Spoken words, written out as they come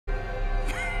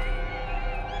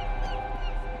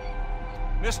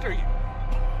Mister,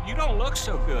 you don't look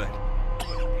so good.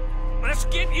 Let's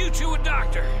get you to a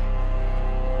doctor.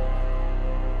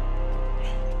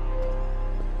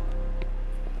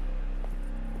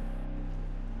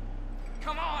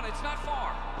 Come on, it's not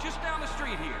far. Just down the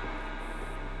street here.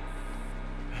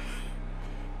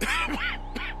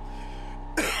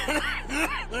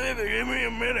 Give me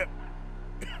a minute.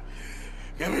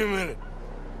 Give me a minute.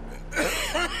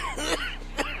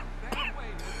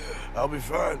 I'll be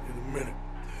fine in a minute.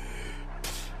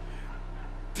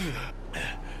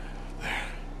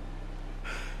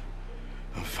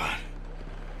 I'm fine.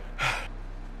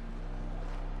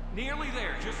 Nearly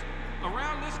there, just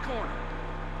around this corner.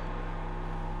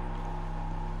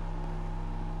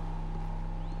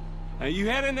 Now you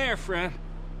head in there, friend.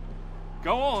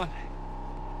 Go on.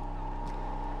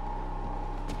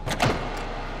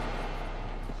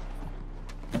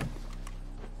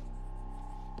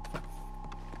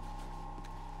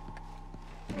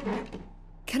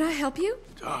 Can I help you?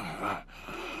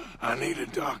 I need a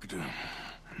doctor.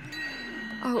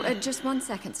 Oh, just 1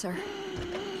 second, sir.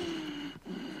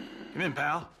 Come in,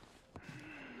 pal.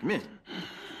 Come in.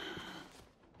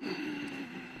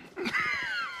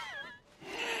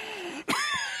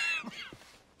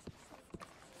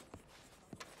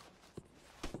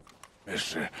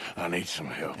 Mister, I need some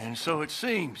help. And so it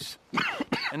seems.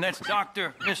 And that's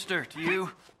Dr. Mister to you?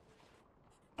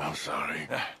 I'm sorry.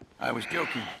 I was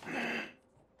joking.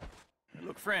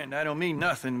 Look, friend, I don't mean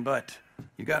nothing, but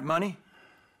you got money?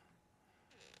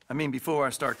 I mean, before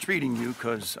I start treating you,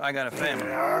 'cause I got a family.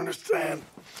 Yeah, I understand.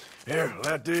 Here,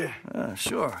 that do.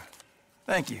 Sure.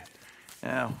 Thank you.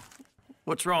 Now,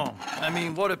 what's wrong? I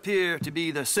mean, what appear to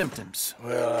be the symptoms?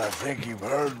 Well, I think you've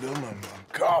heard them. I'm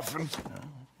coughing.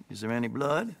 Is there any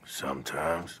blood?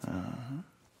 Sometimes.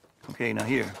 Okay, now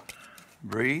here.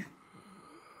 Breathe.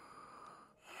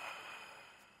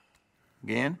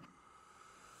 Again.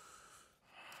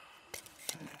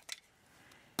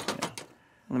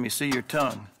 Let me see your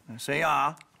tongue. Now say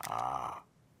ah. Ah.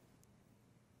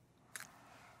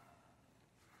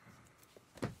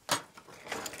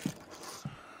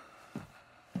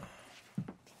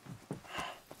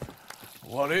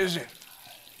 What is it?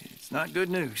 It's not good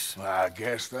news. I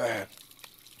guess that.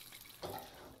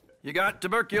 You got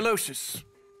tuberculosis.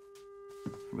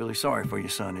 Really sorry for you,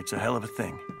 son. It's a hell of a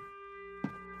thing.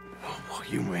 What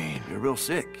do you mean? You're real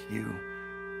sick.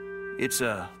 It's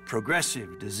a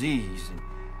progressive disease, and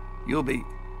you'll be...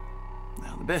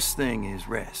 Now, the best thing is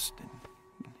rest, and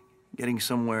getting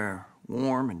somewhere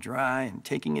warm and dry and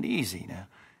taking it easy. Now,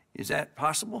 is that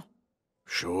possible?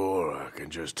 Sure, I can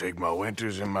just take my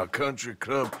winters in my country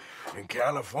club in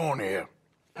California.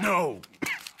 No,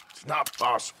 it's not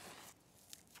possible.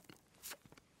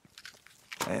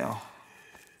 Well,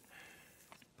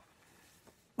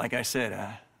 like I said,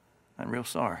 I'm real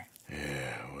sorry.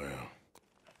 Yeah, well...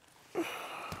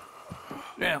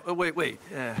 Yeah, wait.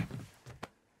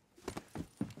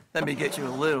 Let me get you a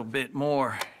little bit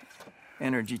more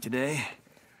energy today.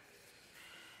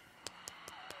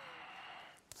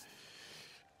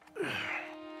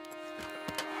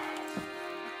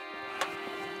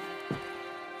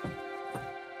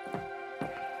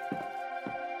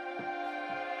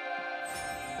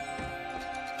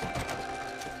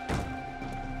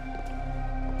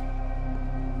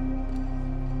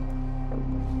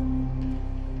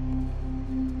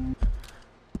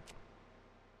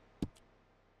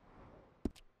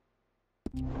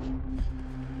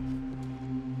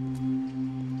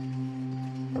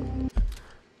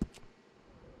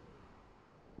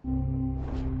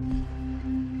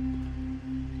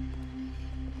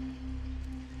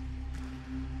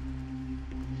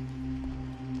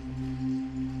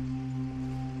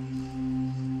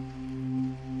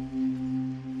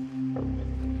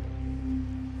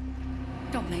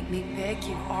 Don't make me beg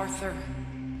you, Arthur.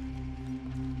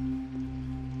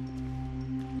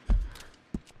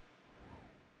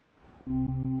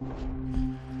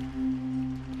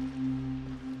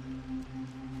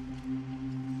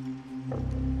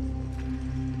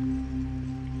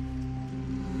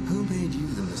 Who made you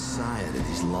the messiah to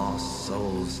these lost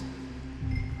souls?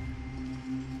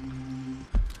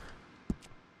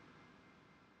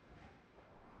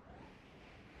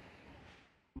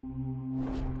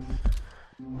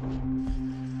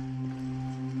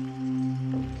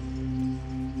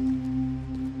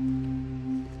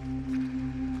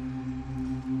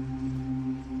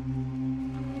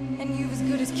 And you've as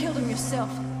good as killed him yourself.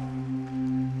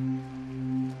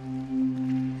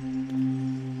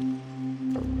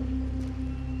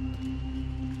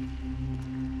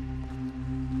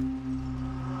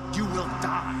 You will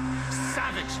die,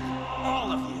 savagely,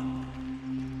 all of you.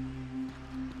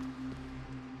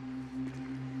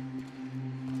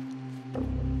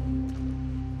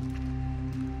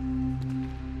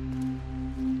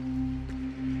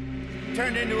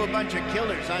 turned into a bunch of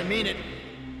killers, I mean it.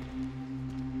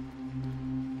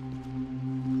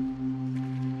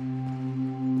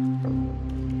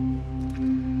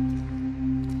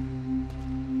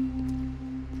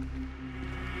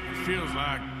 It feels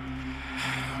like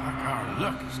our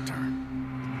luck has turned.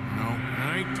 You know, and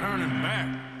I ain't turning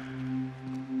back.